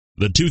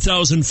The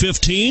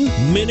 2015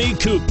 MINI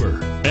Cooper.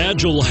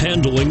 Agile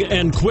handling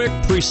and quick,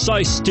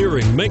 precise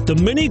steering make the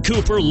MINI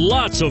Cooper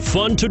lots of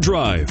fun to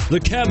drive. The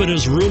cabin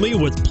is roomy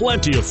with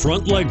plenty of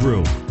front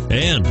legroom,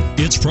 and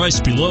it's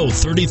priced below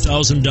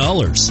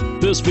 $30,000.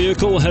 This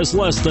vehicle has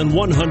less than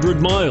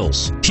 100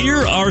 miles.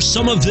 Here are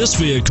some of this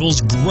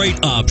vehicle's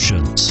great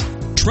options: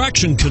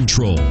 traction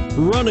control,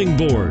 running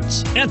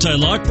boards,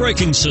 anti-lock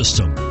braking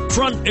system,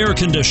 front air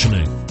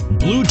conditioning,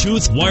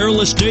 Bluetooth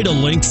wireless data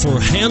link for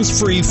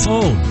hands-free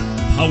phone,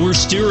 power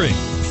steering,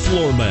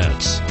 floor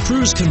mats,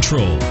 cruise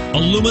control,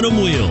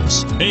 aluminum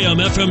wheels,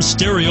 AM/FM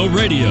stereo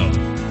radio.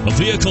 A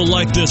vehicle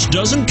like this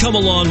doesn't come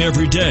along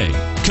every day.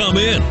 Come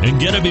in and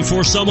get it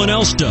before someone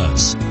else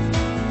does.